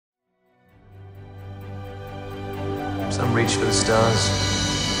Some reach for the stars,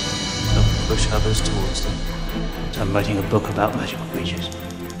 some push others towards them. So I'm writing a book about magical creatures.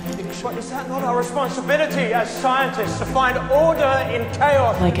 But is that not our responsibility as scientists to find order in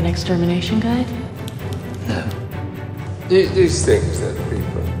chaos? Like an extermination guide? No. These things that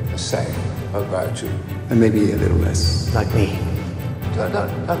people are saying about you, and maybe a little less Like me.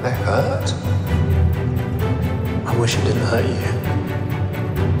 don't they hurt? I wish it didn't hurt you.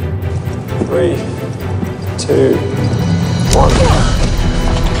 3, 2, 1.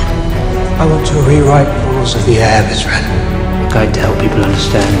 I want to rewrite the rules of the air, Miss Wren. A guide to help people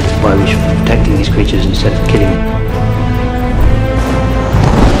understand why we should be protecting these creatures instead of killing them.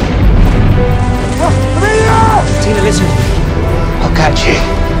 Tina, listen to me. I'll catch you.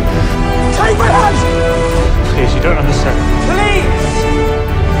 Take my hand! Please, you don't understand. Please!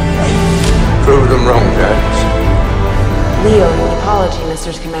 Prove them wrong, James. Leo, an apology,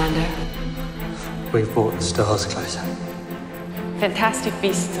 Mr. Scamander. We've brought the stars closer. Fantastic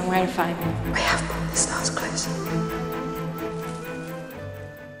beasts and where to find them. We have brought the stars.